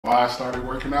why I started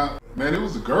working out? Man, it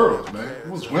was the girls, man. It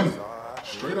was women.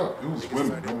 Straight up, it was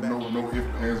women. No ifs,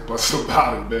 ands, buts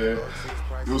about it, man.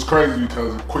 It was crazy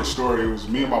because, quick story, it was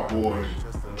me and my boy,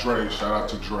 Dre, shout out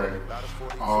to Dre.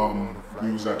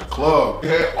 We was at the club. We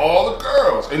had all the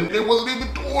girls, and they wasn't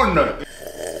even doing nothing.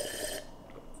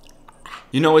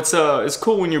 You know, it's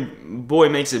cool when your boy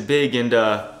makes it big and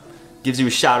gives you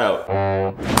a shout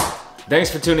out. Thanks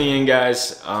for tuning in,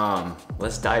 guys.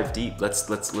 Let's dive deep.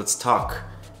 Let's talk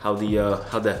how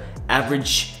the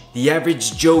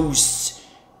average Joes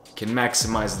can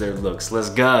maximize their looks. Let's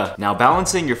go. Now,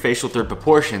 balancing your facial third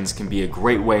proportions can be a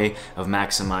great way of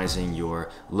maximizing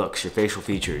your looks, your facial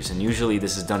features, and usually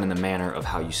this is done in the manner of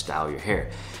how you style your hair.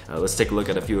 Let's take a look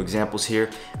at a few examples here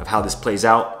of how this plays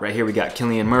out. Right here we got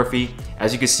Cillian Murphy.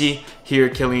 As you can see here,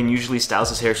 Cillian usually styles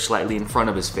his hair slightly in front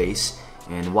of his face.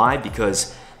 And why?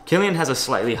 Because Cillian has a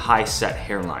slightly high set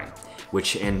hairline,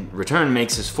 which in return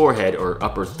makes his forehead, or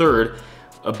upper third,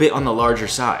 a bit on the larger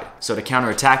side. So to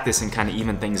counterattack this and kind of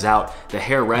even things out, the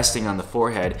hair resting on the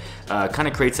forehead kind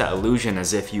of creates that illusion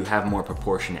as if you have more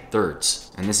proportionate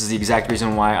thirds. And this is the exact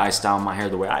reason why I style my hair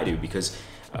the way I do, because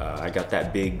I got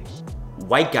that big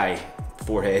white guy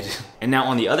forehead. And now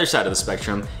on the other side of the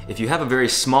spectrum, if you have a very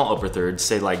small upper third,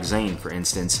 say like Zayn for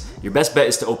instance, your best bet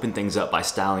is to open things up by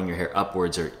styling your hair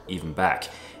upwards or even back.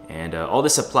 And all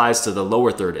this applies to the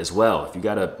lower third as well. If you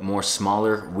got a more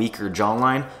smaller, weaker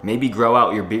jawline, maybe grow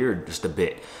out your beard just a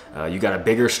bit. You got a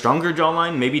bigger, stronger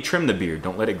jawline, maybe trim the beard.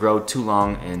 Don't let it grow too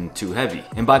long and too heavy.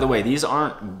 And by the way, these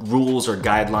aren't rules or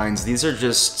guidelines. These are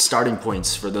just starting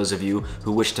points for those of you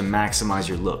who wish to maximize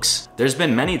your looks. There's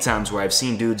been many times where I've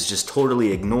seen dudes just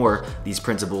totally ignore these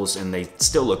principles and they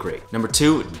still look great. Number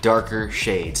 2, darker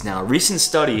shades. Now, a recent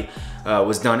study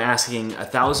was done asking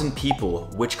 1,000 people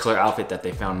which color outfit that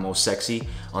they found most sexy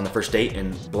on the first date,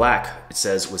 and black, it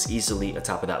says, was easily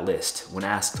atop of that list. When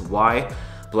asked why,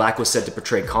 black was said to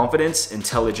portray confidence,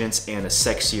 intelligence, and a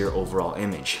sexier overall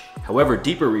image. However,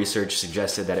 deeper research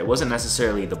suggested that it wasn't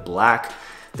necessarily the black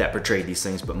that portrayed these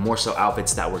things, but more so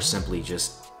outfits that were simply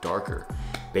just darker.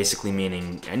 Basically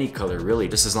meaning any color really,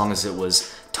 just as long as it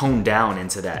was toned down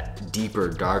into that deeper,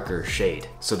 darker shade.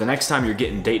 So the next time you're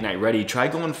getting date night ready, try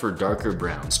going for darker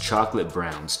browns, chocolate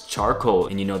browns, charcoal,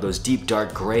 and you know, those deep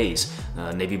dark grays,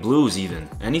 navy blues even.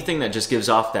 Anything that just gives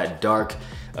off that dark,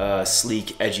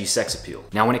 sleek, edgy sex appeal.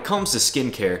 Now, when it comes to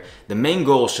skincare, the main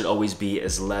goal should always be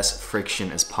as less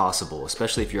friction as possible,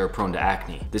 especially if you're prone to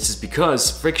acne. This is because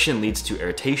friction leads to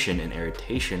irritation, and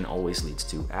irritation always leads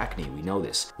to acne. We know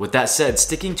this. With that said,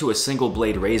 sticking to a single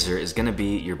blade razor is gonna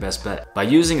be your best bet. By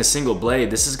using a single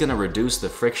blade, this is gonna reduce the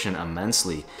friction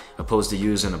immensely, opposed to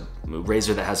using a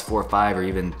razor that has 4, 5, or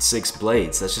even 6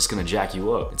 blades. That's just gonna jack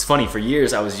you up. It's funny, for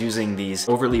years I was using these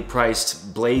overly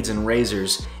priced blades and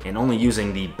razors and only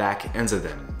using the back ends of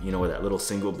them, you know, where that little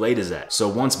single blade is at. So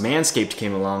once Manscaped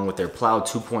came along with their Plow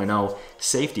 2.0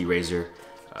 safety razor,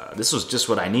 this was just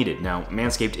what I needed. Now,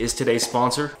 Manscaped is today's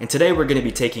sponsor, and today we're gonna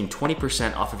be taking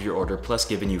 20% off of your order, plus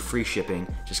giving you free shipping.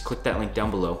 Just click that link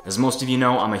down below. As most of you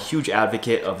know, I'm a huge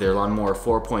advocate of their Lawnmower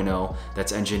 4.0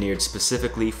 that's engineered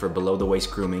specifically for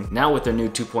below-the-waist grooming. Now with their new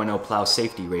 2.0 Plow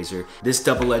safety razor, this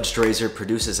double-edged razor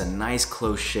produces a nice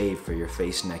close shave for your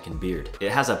face, neck, and beard.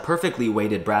 It has a perfectly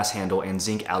weighted brass handle and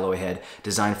zinc alloy head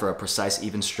designed for a precise,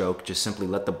 even stroke. Just simply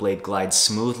let the blade glide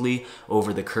smoothly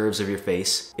over the curves of your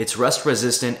face. It's rust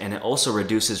resistant, and it also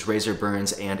reduces razor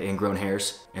burns and ingrown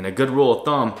hairs. And a good rule of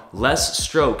thumb, less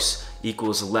strokes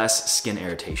equals less skin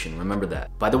irritation. Remember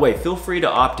that. By the way, feel free to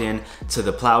opt in to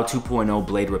the Plow 2.0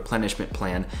 blade replenishment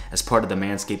plan as part of the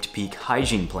Manscaped Peak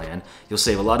Hygiene Plan. You'll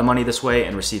save a lot of money this way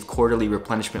and receive quarterly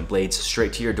replenishment blades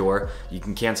straight to your door. You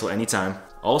can cancel anytime.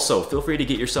 Also, feel free to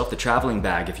get yourself the traveling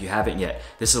bag if you haven't yet.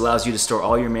 This allows you to store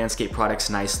all your Manscaped products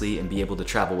nicely and be able to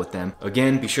travel with them.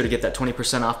 Again, be sure to get that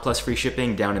 20% off plus free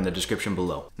shipping down in the description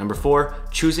below. Number 4,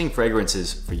 choosing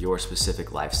fragrances for your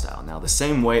specific lifestyle. Now, the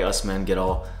same way us men get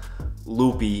all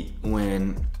loopy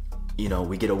when, you know,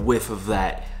 we get a whiff of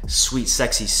that sweet,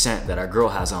 sexy scent that our girl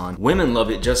has on, women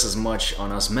love it just as much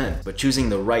on us men. But choosing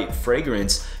the right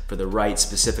fragrance for the right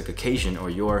specific occasion or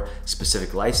your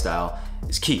specific lifestyle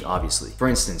is key, obviously. For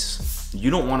instance, you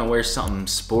don't want to wear something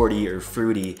sporty or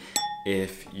fruity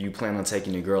if you plan on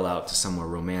taking your girl out to somewhere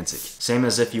romantic. Same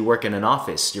as if you work in an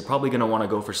office, you're probably gonna want to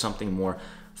go for something more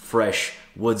fresh,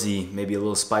 woodsy, maybe a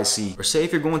little spicy. Or say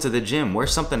if you're going to the gym, wear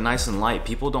something nice and light.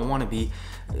 People don't want to be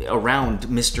around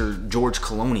Mr. George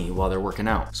Clooney while they're working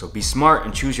out. So be smart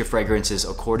and choose your fragrances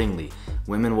accordingly.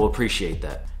 Women will appreciate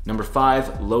that. Number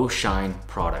 5, low shine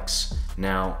products.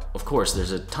 Now, of course,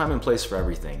 there's a time and place for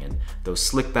everything, and those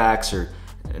slick backs or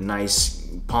nice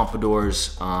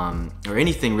pompadours, or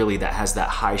anything really that has that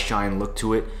high shine look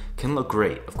to it can look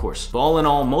great, of course. But all in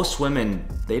all, most women,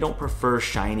 they don't prefer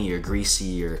shiny or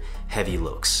greasy or heavy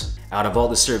looks. Out of all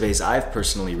the surveys I've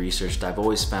personally researched, I've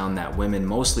always found that women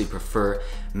mostly prefer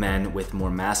men with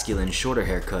more masculine, shorter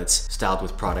haircuts styled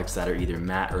with products that are either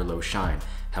matte or low shine.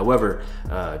 However,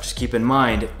 just keep in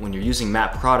mind, when you're using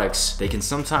matte products, they can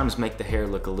sometimes make the hair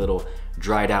look a little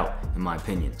dried out, in my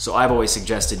opinion. So I've always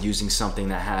suggested using something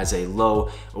that has a low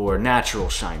or natural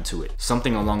shine to it.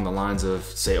 Something along the lines of,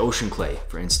 say, Ocean Clay,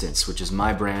 for instance, which is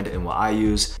my brand and what I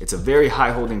use. It's a very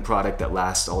high holding product that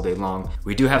lasts all day long.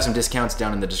 We do have some discounts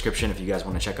down in the description if you guys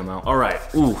want to check them out. All right,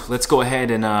 let's go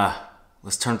ahead and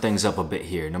let's turn things up a bit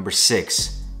here. Number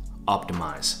 6.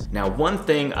 Optimize. Now, one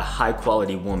thing a high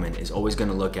quality woman is always going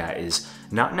to look at is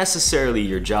not necessarily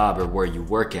your job or where you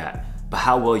work at, but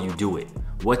how well you do it.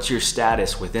 What's your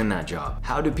status within that job?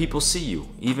 How do people see you?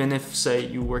 Even if, say,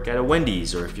 you work at a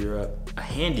Wendy's or if you're a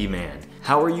handyman,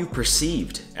 how are you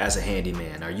perceived as a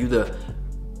handyman? Are you the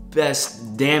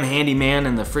best damn handyman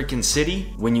in the freaking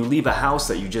city? When you leave a house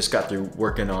that you just got through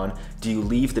working on, do you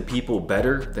leave the people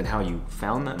better than how you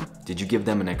found them? Did you give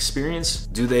them an experience?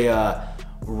 Do they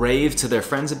rave to their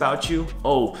friends about you?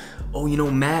 Oh, you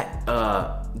know, Matt,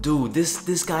 dude,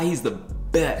 this guy, he's the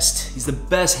best. He's the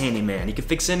best handyman. He can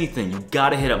fix anything. You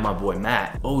gotta hit up my boy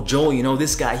Matt. Oh, Joel, you know,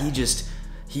 this guy,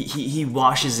 he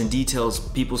washes and details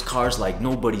people's cars like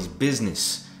nobody's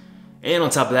business. And on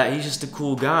top of that, he's just a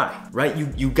cool guy, right?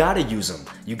 You gotta use him.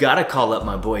 You gotta call up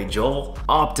my boy Joel.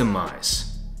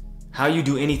 Optimize. How you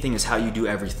do anything is how you do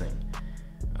everything.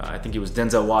 I think it was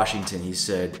Denzel Washington. He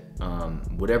said,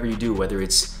 whatever you do, whether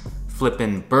it's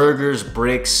flipping burgers,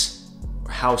 bricks,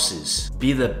 or houses,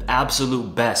 be the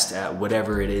absolute best at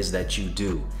whatever it is that you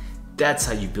do. That's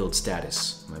how you build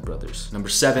status, my brothers. Number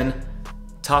 7,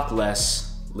 talk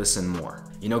less, listen more.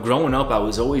 You know, growing up, I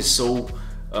was always so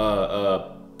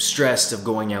stressed of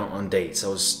going out on dates. I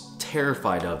was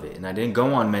terrified of it, and I didn't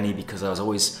go on many because I was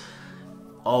always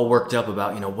all worked up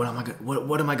about, you know,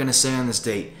 what am I gonna say on this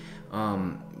date?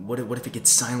 What if it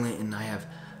gets silent and I have,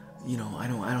 you know, I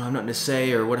don't have nothing to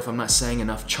say, or what if I'm not saying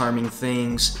enough charming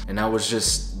things? And I was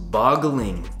just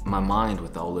boggling my mind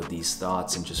with all of these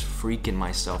thoughts and just freaking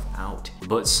myself out.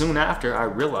 But soon after, I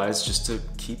realized just to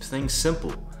keep things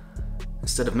simple.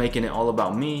 Instead of making it all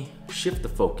about me, shift the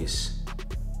focus.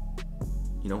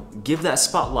 You know, give that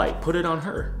spotlight, put it on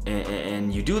her.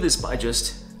 And you do this by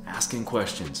just asking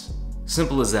questions.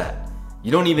 Simple as that.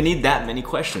 You don't even need that many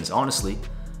questions, honestly.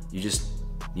 You just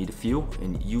need a few,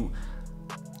 and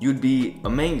you'd be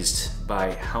amazed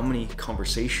by how many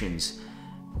conversations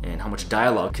and how much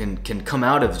dialogue can come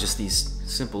out of just these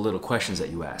simple little questions that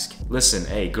you ask. Listen,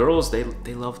 hey, girls, they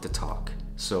love to talk.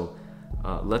 So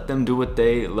let them do what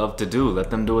they love to do. Let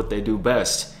them do what they do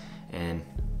best and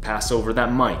pass over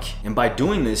that mic. And by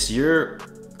doing this, your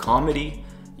comedy,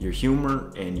 your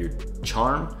humor, and your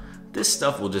charm, this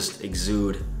stuff will just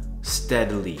exude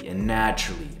steadily and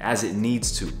naturally as it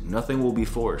needs to. Nothing will be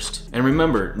forced. And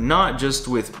remember, not just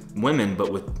with women,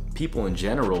 but with people in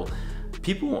general,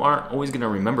 people aren't always gonna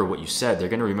remember what you said. They're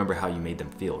gonna remember how you made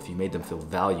them feel, if you made them feel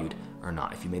valued or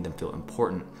not, if you made them feel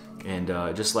important. And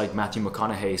just like Matthew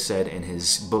McConaughey said in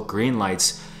his book Green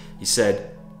Lights, he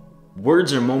said,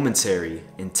 words are momentary,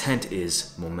 intent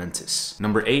is momentous.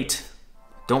 Number 8,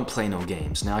 don't play no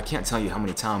games. Now, I can't tell you how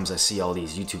many times I see all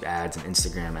these YouTube ads and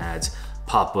Instagram ads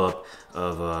pop up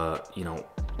of, you know,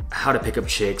 how to pick up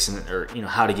chicks or, you know,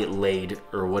 how to get laid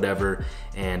or whatever.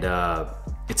 And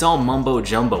it's all mumbo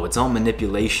jumbo. It's all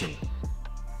manipulation.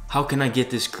 How can I get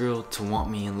this girl to want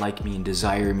me and like me and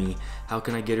desire me? How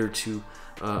can I get her to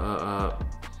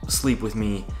sleep with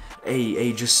me?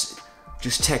 Hey, just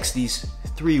text these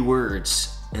 3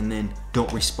 words and then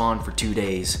don't respond for 2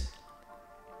 days.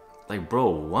 Like, bro,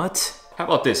 what? How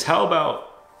about this? How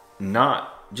about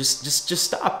not just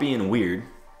stop being weird?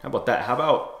 How about that? How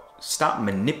about stop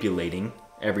manipulating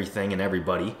everything and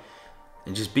everybody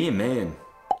and just be a man?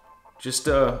 Just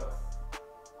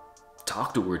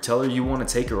talk to her, tell her you want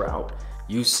to take her out.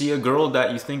 You see a girl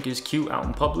that you think is cute out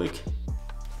in public,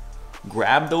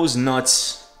 grab those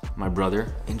nuts, my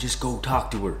brother, and just go talk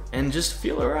to her and just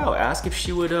feel her out. Ask if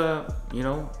she would you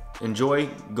know, enjoy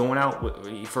going out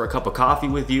for a cup of coffee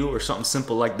with you or something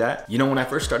simple like that. You know, when I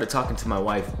first started talking to my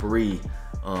wife Bree,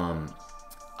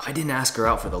 I didn't ask her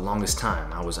out for the longest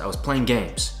time. I was playing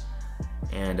games,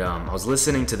 and I was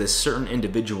listening to this certain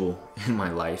individual in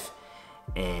my life,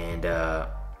 and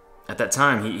at that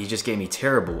time he just gave me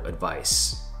terrible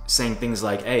advice, saying things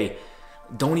like, hey,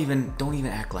 don't even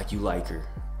act like you like her.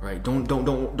 right?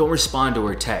 Don't respond to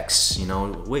her texts, you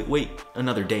know, wait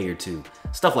another day or two,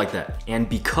 stuff like that. And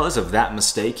because of that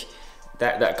mistake,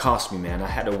 that cost me, man. I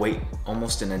had to wait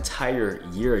almost an entire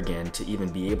year again to even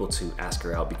be able to ask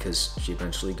her out, because she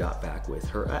eventually got back with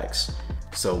her ex.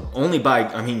 So only by,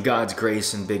 I mean, God's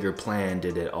grace and bigger plan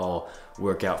did it all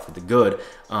work out for the good.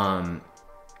 And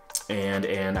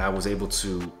I was able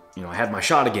to, you know, I had my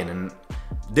shot again. And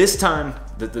this time,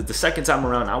 the second time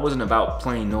around, I wasn't about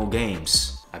playing no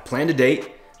games. I planned a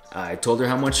date. I told her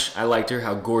how much I liked her,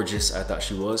 how gorgeous I thought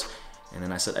she was. And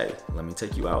then I said, hey, let me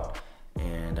take you out.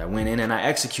 And I went in and I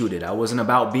executed. I wasn't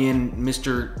about being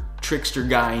Mr. Trickster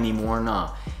guy anymore,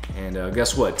 nah. And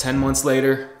guess what? 10 months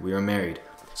later, we were married.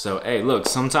 So, hey, look,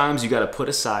 sometimes you gotta put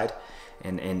aside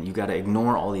and you gotta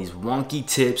ignore all these wonky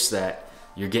tips that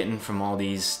you're getting from all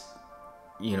these,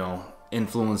 you know,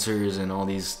 influencers and all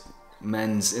these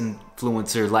men's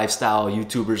influencer lifestyle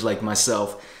YouTubers like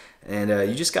myself. And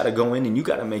you just gotta go in and you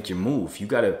gotta make your move. You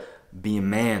gotta be a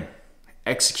man,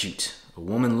 execute. A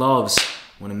woman loves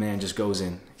when a man just goes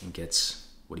in and gets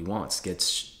what he wants,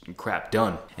 gets crap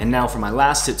done. And now for my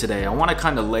last tip today, I wanna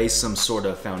kinda lay some sort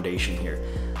of foundation here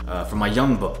for my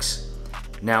young bucks.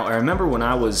 Now, I remember when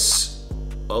I was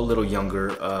a little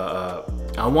younger,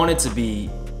 I wanted to be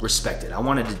respected. I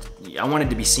wanted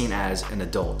to be seen as an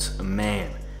adult, a man.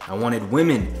 I wanted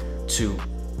women to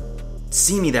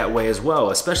see me that way as well,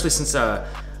 especially since I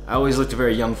always looked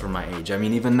very young for my age. I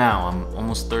mean, even now, I'm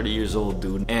almost 30 years old,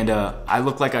 dude. And I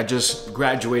look like I just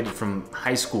graduated from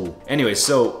high school. Anyway,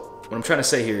 so what I'm trying to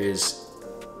say here is,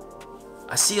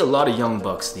 I see a lot of young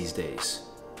bucks these days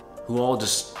who all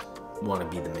just want to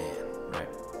be the man, right?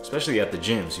 Especially at the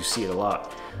gyms, you see it a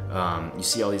lot. You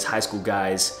see all these high school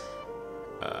guys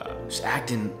just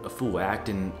acting a fool,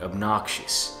 acting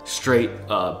obnoxious, straight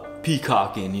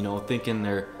peacocking, you know, thinking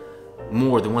they're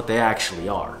more than what they actually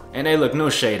are. And hey, look, no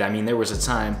shade. I mean, there was a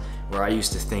time where I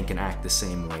used to think and act the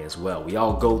same way as well. We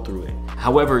all go through it.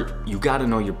 However, you gotta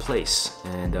know your place.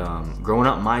 And growing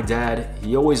up, my dad,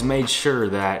 he always made sure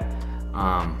that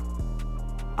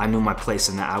I knew my place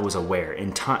and that I was aware.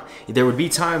 And there would be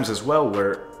times as well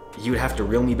where he would have to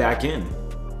reel me back in.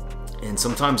 And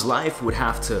sometimes life would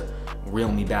have to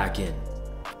reel me back in.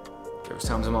 There was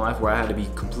times in my life where I had to be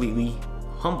completely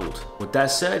humbled. With that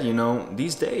said, you know,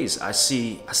 these days I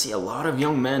see a lot of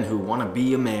young men who want to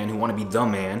be a man, who want to be the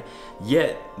man,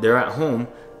 yet they're at home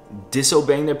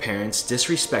disobeying their parents,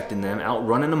 disrespecting them, out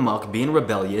running amok, being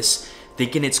rebellious,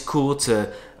 thinking it's cool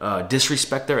to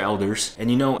disrespect their elders.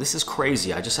 And you know, this is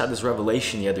crazy. I just had this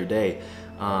revelation the other day,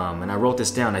 and I wrote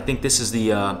this down. I think this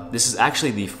is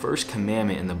actually the first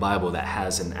commandment in the Bible that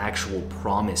has an actual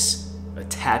promise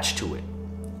attached to it,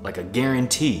 like a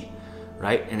guarantee.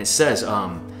 Right? And it says,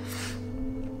 honor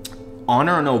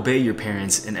and obey your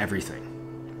parents in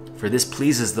everything, for this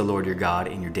pleases the Lord your God,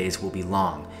 and your days will be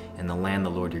long in the land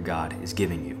the Lord your God is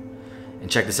giving you.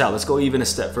 And check this out, let's go even a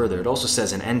step further. It also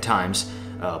says in end times,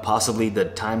 possibly the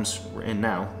times we're in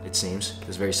now, it seems,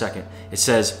 this very second, it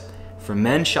says, for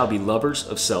men shall be lovers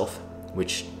of self,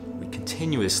 which we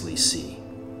continuously see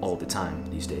all the time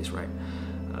these days, right?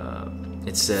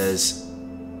 It says,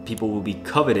 people will be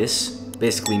covetous,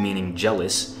 basically meaning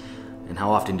jealous. And how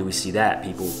often do we see that?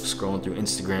 People scrolling through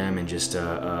Instagram and just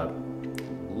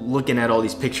looking at all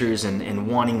these pictures and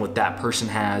wanting what that person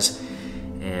has,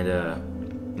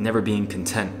 and never being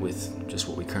content with just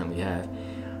what we currently have.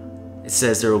 It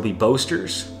says there will be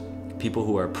boasters, people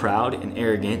who are proud and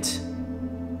arrogant.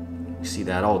 We see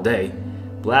that all day.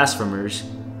 Blasphemers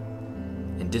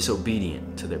and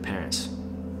disobedient to their parents.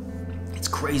 It's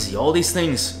crazy. All these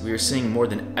things we are seeing more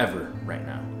than ever right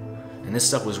now. And this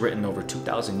stuff was written over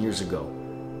 2,000 years ago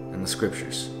in the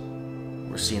scriptures.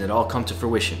 We're seeing it all come to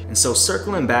fruition. And so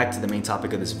circling back to the main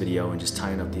topic of this video and just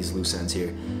tying up these loose ends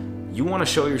here, you want to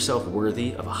show yourself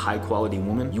worthy of a high quality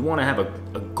woman? You want to have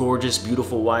a gorgeous,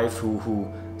 beautiful wife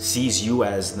who sees you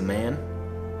as the man?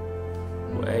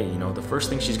 Well, hey, you know, the first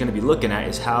thing she's going to be looking at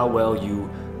is how well you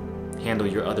handle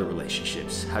your other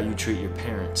relationships, how you treat your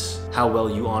parents, how well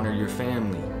you honor your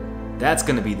family. That's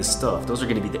gonna be the stuff. Those are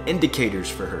gonna be the indicators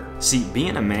for her. See,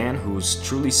 being a man who's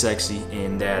truly sexy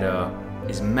and that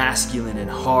is masculine and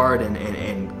hard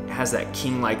and has that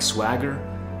king-like swagger,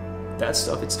 that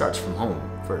stuff, it starts from home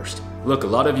first. Look, a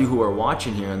lot of you who are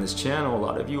watching here on this channel, a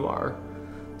lot of you are,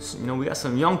 you know, we got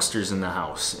some youngsters in the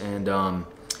house, and a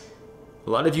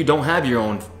lot of you don't have your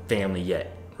own family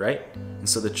yet, right? And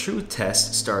so the true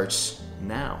test starts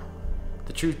now.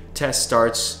 The true test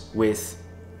starts with,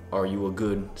 are you a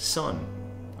good son?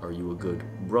 Are you a good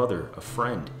brother, a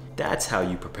friend? That's how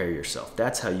you prepare yourself.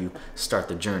 That's how you start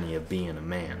the journey of being a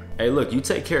man. Hey, look, you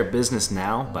take care of business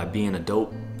now by being a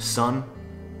dope son,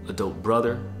 a dope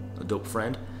brother, a dope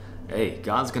friend, hey,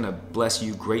 God's gonna bless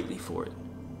you greatly for it.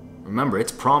 Remember,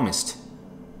 it's promised.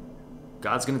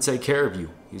 God's gonna take care of you.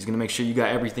 He's gonna make sure you got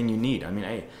everything you need. I mean,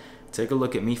 hey, take a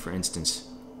look at me, for instance.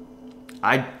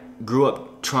 I grew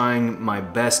up trying my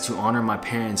best to honor my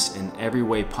parents in every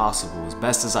way possible, as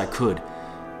best as I could.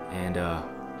 And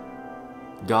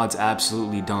God's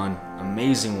absolutely done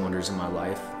amazing wonders in my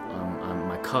life.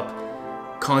 My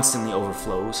cup constantly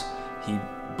overflows. He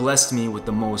blessed me with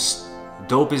the most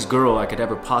dopest girl I could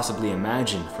ever possibly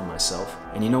imagine for myself.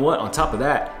 And you know what? On top of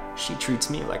that, she treats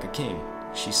me like a king.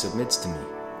 She submits to me.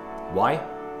 Why?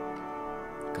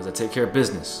 Because I take care of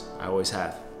business. I always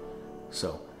have.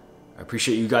 So, I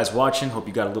appreciate you guys watching. Hope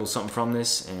you got a little something from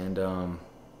this. And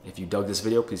if you dug this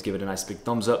video, please give it a nice big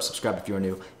thumbs up. Subscribe if you're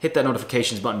new. Hit that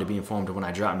notifications button to be informed when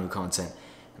I drop new content.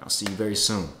 And I'll see you very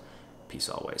soon. Peace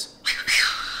always.